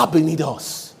 It's far beneath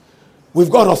us. We've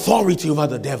got authority over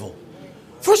the devil.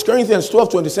 1 Corinthians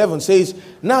 12:27 says,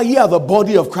 now ye are the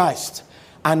body of Christ,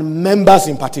 and members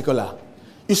in particular.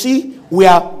 You see, we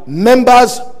are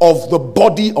members of the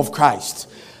body of Christ.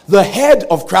 The head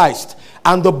of Christ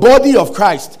and the body of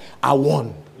Christ are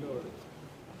one.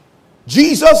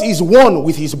 Jesus is one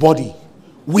with his body.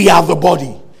 We are the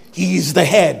body. He is the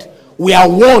head. We are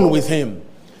one with him.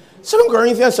 2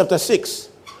 Corinthians chapter 6,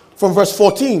 from verse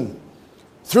 14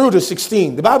 through to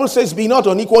 16. The Bible says, be not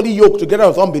unequally yoked together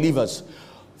with unbelievers.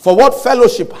 For what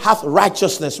fellowship hath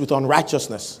righteousness with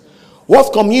unrighteousness?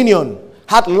 What communion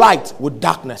hath light with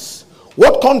darkness?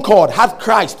 What concord hath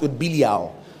Christ with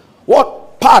Belial?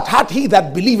 What part hath he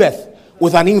that believeth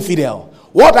with an infidel?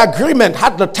 What agreement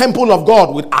hath the temple of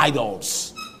God with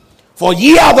idols? For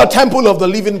ye are the temple of the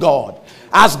living God.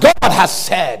 As God has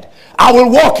said, I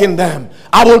will walk in them,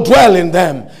 I will dwell in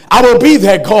them, I will be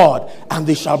their God, and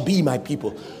they shall be my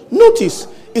people. Notice,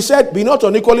 he said, be not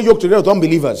unequally yoked together with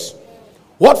unbelievers.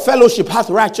 What fellowship hath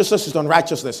righteousness with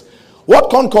unrighteousness? What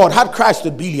concord had Christ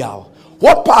with Belial?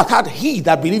 What part had he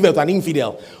that believeth with an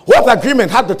infidel? What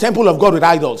agreement had the temple of God with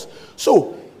idols?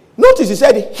 So, notice he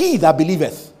said, he that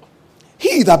believeth.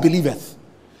 He that believeth.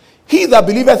 He that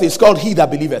believeth is called he that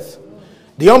believeth.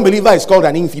 The unbeliever is called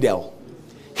an infidel.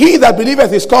 He that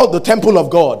believeth is called the temple of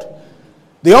God.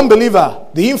 The unbeliever,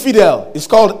 the infidel, is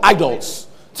called idols.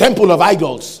 Temple of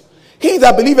idols. He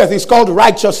that believeth is called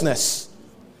righteousness.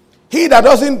 He that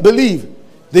doesn't believe,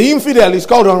 the infidel, is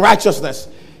called unrighteousness.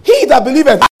 He that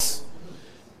believeth,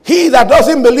 he that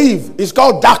doesn't believe is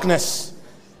called darkness.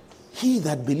 He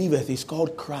that believeth is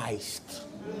called Christ.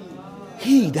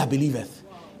 He that believeth.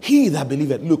 He that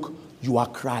believeth. Look, you are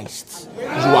Christ. You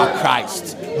are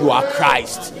Christ. You are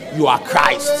Christ. You are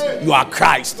Christ. You are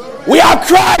Christ. We are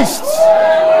Christ.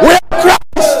 We are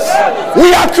Christ.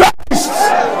 We are Christ.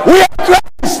 We are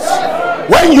Christ.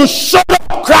 When you showed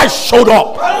up, Christ showed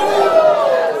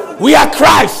up. We are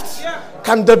Christ.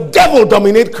 Can the devil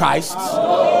dominate Christ?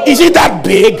 Is he that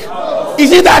big? Is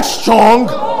he that strong?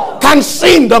 Can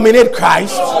sin dominate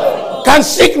Christ? Can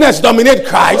sickness dominate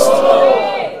Christ?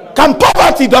 Can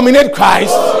poverty dominate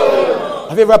Christ?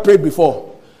 Have you ever prayed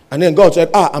before? And then God said,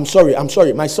 I'm sorry,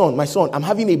 my son, I'm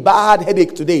having a bad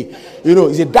headache today. You know,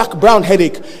 it's a dark brown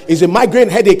headache. It's a migraine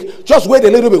headache. Just wait a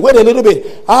little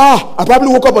bit. I probably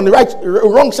woke up on the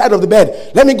wrong side of the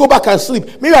bed. Let me go back and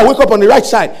sleep. Maybe I wake up on the right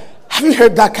side. Have you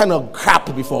heard that kind of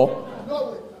crap before?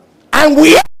 And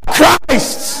we are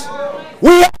Christ.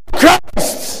 We are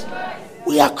Christ.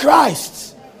 We are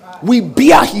Christ. We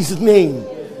bear his name.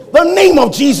 The name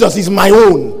of Jesus is my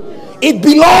own. It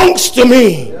belongs to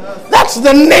me. That's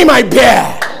the name I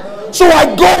bear. So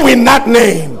I go in that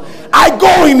name. I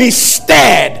go in his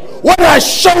stead. When I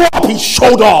show up, he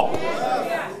showed up.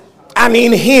 And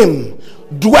in him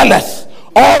dwelleth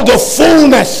all the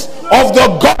fullness of the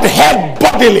Godhead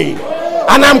bodily.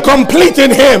 And I'm complete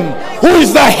in him, who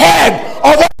is the head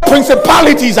of all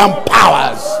principalities and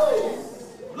powers.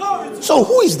 So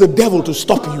who is the devil to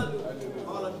stop you?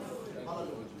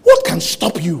 What can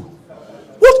stop you?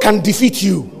 What can defeat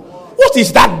you? What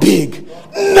is that big?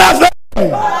 Nothing.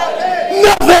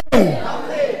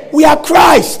 We are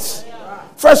Christ.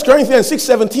 1 Corinthians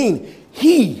 6:17.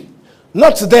 He,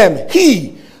 not them,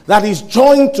 he that is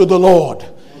joined to the Lord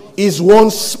is one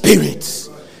spirit,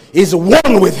 is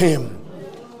one with him.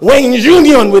 We're in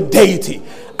union with deity.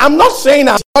 I'm not saying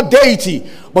I'm not deity,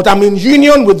 but I'm in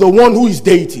union with the one who is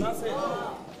deity.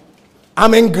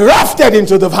 I'm engrafted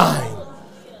into the vine.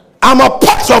 I'm a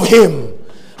part of him.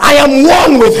 I am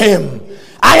one with him.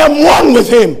 I am one with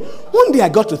him. One day I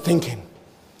got to thinking.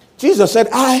 Jesus said,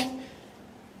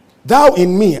 thou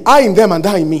in me, I in them and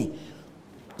thou in me.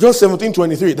 John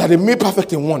 17:23, that they made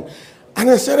perfect in one.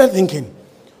 And I started thinking,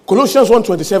 Colossians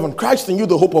 1:27, Christ in you,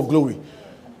 the hope of glory.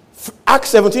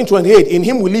 Acts 17:28, in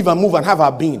him we live and move and have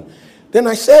our being. Then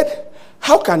I said,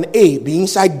 how can A be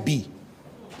inside B?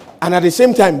 And at the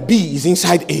same time, B is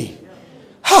inside A.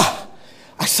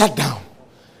 I sat down,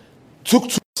 took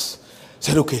two,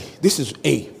 said, okay, this is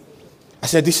A. I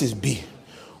said, this is B.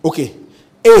 Okay,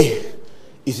 A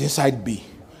is inside B.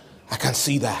 I can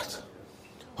see that.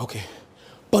 Okay.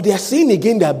 But they are saying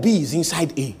again that B is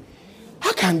inside A.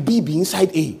 How can B be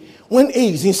inside A when A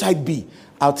is inside B?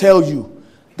 I'll tell you.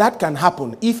 That can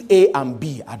happen if A and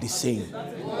B are the same.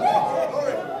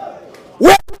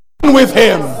 We're one with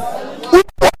him. We're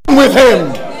one with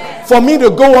him. For me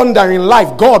to go under in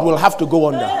life, God will have to go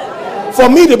under. For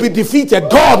me to be defeated,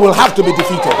 God will have to be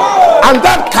defeated. And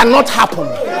that cannot happen.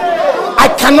 I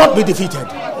cannot be defeated.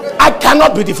 I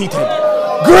cannot be defeated.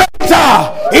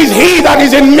 Greater is he that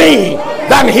is in me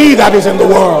than he that is in the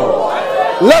world.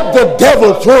 Let the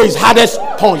devil throw his hardest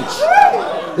punch.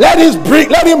 Let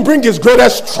him bring his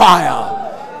greatest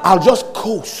trial. I'll just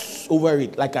coast over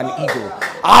it like an eagle.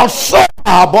 I'll soar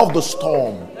above the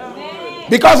storm.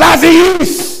 Because as he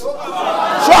is,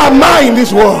 so am I in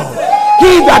this world.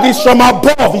 He that is from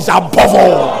above is above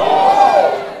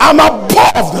all. I'm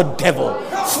above the devil.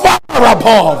 Far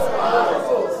above.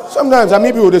 Sometimes I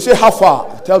meet people, they say, how far?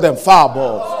 I tell them, far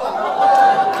above.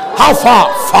 How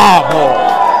far? Far above.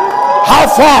 How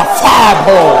far? Far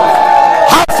above.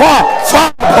 How far?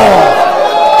 Far above.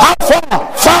 How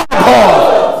far? Far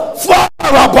above. Far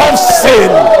above sin.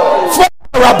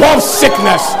 Far above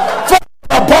sickness. Far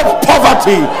above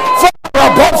poverty. Far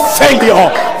above failure.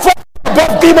 Far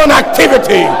above demon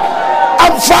activity.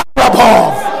 I'm far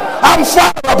above. I'm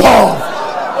far above.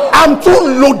 I'm too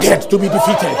loaded to be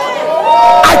defeated.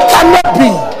 I cannot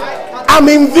be. I'm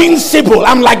invincible.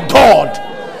 I'm like God.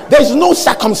 There's no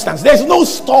circumstance. There's no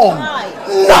storm.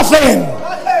 Nothing.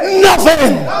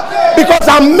 Nothing. Because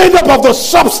I'm made up of the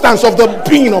substance of the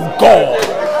being of God.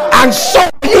 And so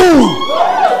you.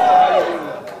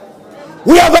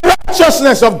 We are the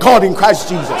righteousness of God in Christ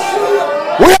Jesus.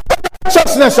 We are the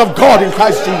righteousness of God in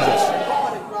Christ Jesus.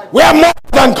 We are more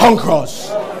than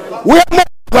conquerors. We are more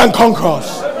than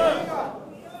conquerors.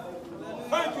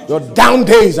 Your down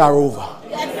days are over.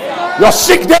 Your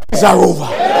sick days are over.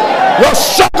 Your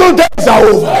struggle days are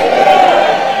over.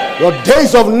 Your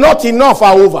days of not enough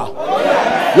are over.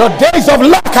 Your days of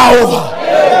lack are over.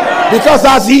 Because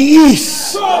as he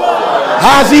is,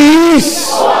 as he is,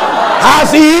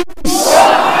 as he is,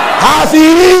 as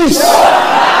he is.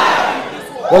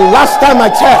 The last time I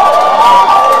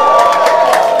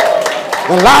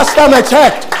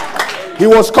checked, he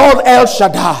was called El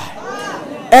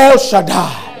Shaddai. El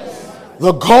Shaddai.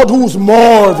 The God who's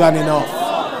more than enough.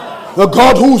 The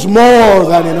God who's more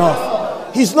than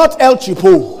enough. He's not El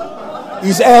Chipo.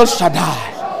 He's El Shaddai.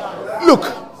 Look,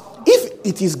 if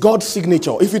it is God's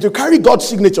signature, if it will carry God's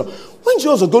signature, when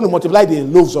Jesus was going to multiply the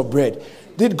loaves of bread,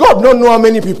 did God not know how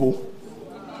many people?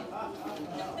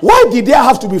 Why did there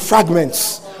have to be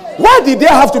fragments? Why did there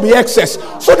have to be excess?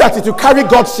 So that it will carry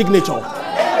God's signature.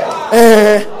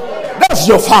 That's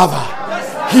your Father.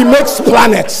 He makes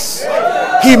planets.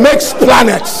 He makes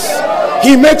planets.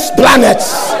 He makes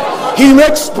planets. He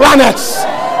makes planets.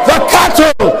 The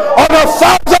cattle on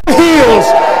 1,000 hills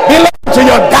belong to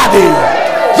your daddy.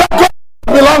 The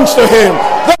gold belongs to him.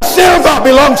 The silver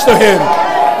belongs to him.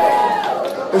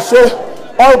 They say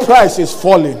oil price is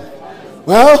falling.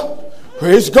 Well,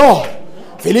 praise God.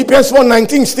 Philippians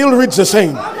 1:19 still reads the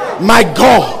same. My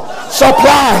God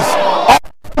supplies all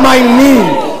my need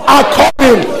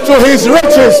according to his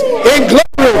riches in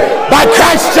glory by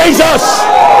Christ Jesus.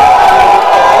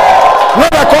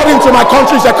 Not according to my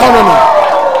country's economy.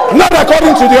 Not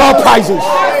according to the oil prices.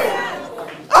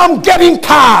 I'm getting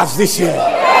cars this year.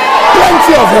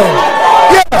 Plenty of them.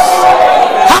 Yes.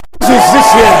 Houses this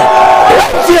year.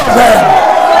 Plenty of them.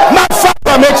 My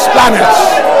Father makes planets.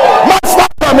 My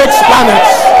Father makes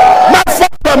planets. My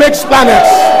Father makes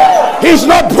planets. He's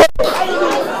not broke.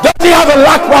 Doesn't he have a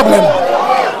lack problem?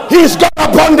 He's got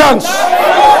abundance.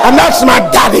 And that's my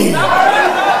daddy.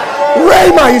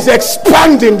 Rhema is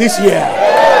expanding this year.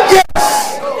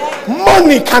 Yes.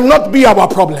 Money cannot be our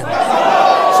problem.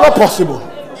 It's not possible.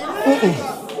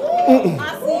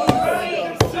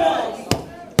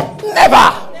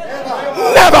 Never.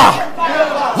 Never.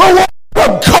 The word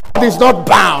of God is not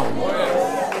bound.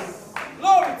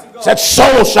 Said,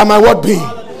 so shall my word be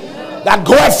that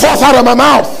goeth forth out of my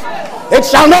mouth. It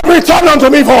shall not return unto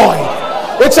me void.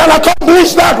 It shall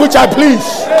accomplish that which I please.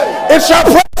 It shall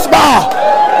prosper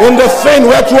in the thing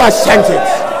whereto I sent it.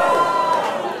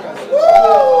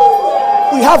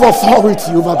 We have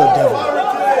authority over the devil.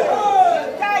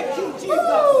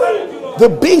 The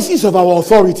basis of our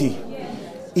authority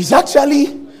is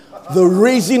actually the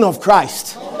raising of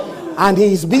Christ, and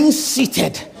he is being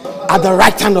seated at the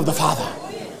right hand of the Father.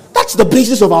 That's the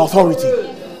basis of our authority.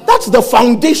 That's the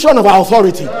foundation of our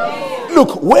authority.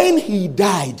 Look, when he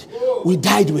died, we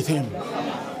died with him.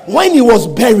 When he was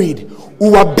buried, we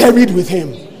were buried with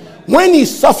him. When he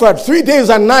suffered 3 days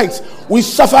and nights, we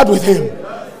suffered with him.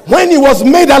 When he was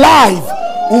made alive,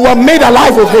 we were made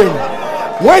alive with him.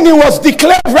 When he was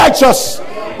declared righteous,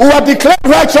 we were declared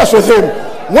righteous with him.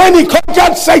 When he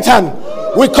conquered Satan,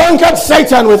 we conquered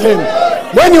Satan with him.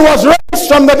 When he was raised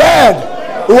from the dead,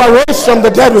 we were raised from the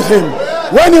dead with him.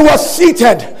 When he was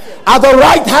seated at the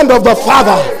right hand of the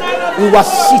Father, we were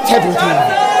seated with him.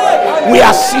 We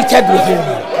are seated with him.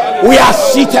 We are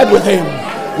seated with him.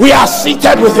 We are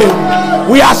seated with him.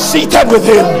 We are seated with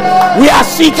him. We are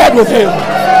seated with him.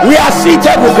 We are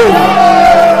seated with him.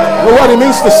 You know what it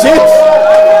means to sit?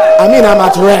 I mean, I'm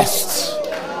at rest.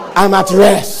 I'm at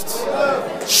rest.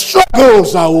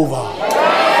 Struggles are over.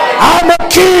 I'm a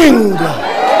king,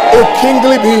 a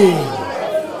kingly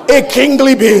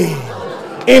being,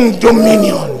 in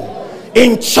dominion,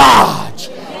 in charge,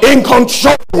 in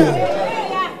control.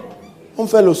 One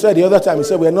fellow said the other time, he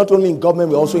said, we are not only in government,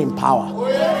 we're also in power.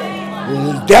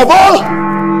 Devil,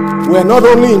 we're not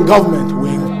only in government,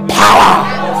 we're in power.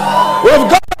 We've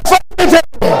got authority.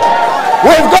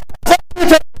 We've got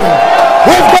authority.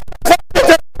 We've got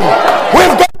authority.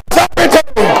 We've got authority.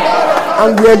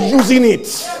 And we're using it.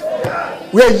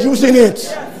 We're using it.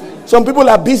 Some people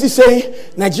are busy saying,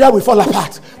 Nigeria will fall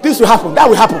apart. This will happen. That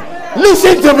will happen.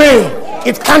 Listen to me.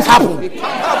 It can't happen.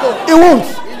 It won't.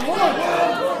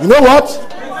 You know what?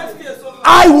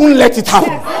 I won't let it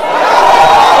happen.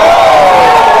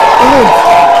 It won't.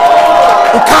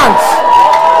 It can't.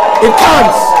 It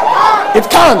can't. It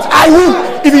can't. I won't.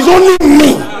 If it's only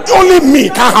me,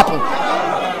 it can't happen.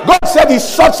 God said he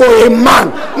sought for a man,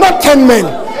 not 10 men,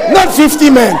 not 50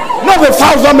 men, not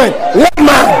 1,000 men, one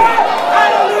man.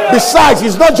 Besides,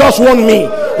 it's not just one me.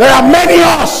 There are many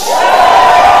us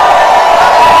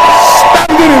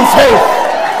standing in faith,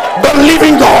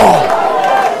 believing God.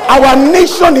 Our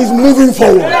nation is moving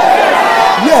forward.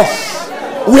 Yes,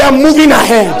 we are moving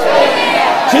ahead.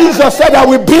 Jesus said, I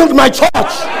will build my church,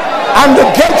 and the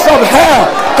gates of hell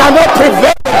cannot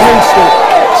prevail against it.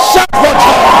 Shout for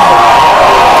joy.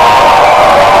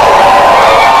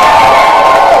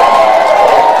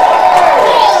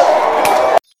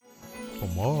 For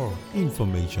more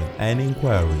information and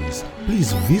inquiries,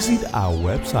 please visit our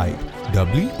website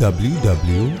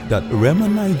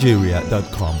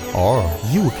www.remanigeria.com, or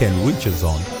you can reach us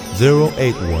on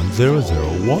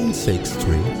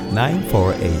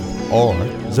 08100163948 or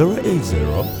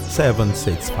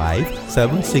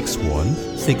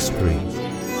 080-765-76163.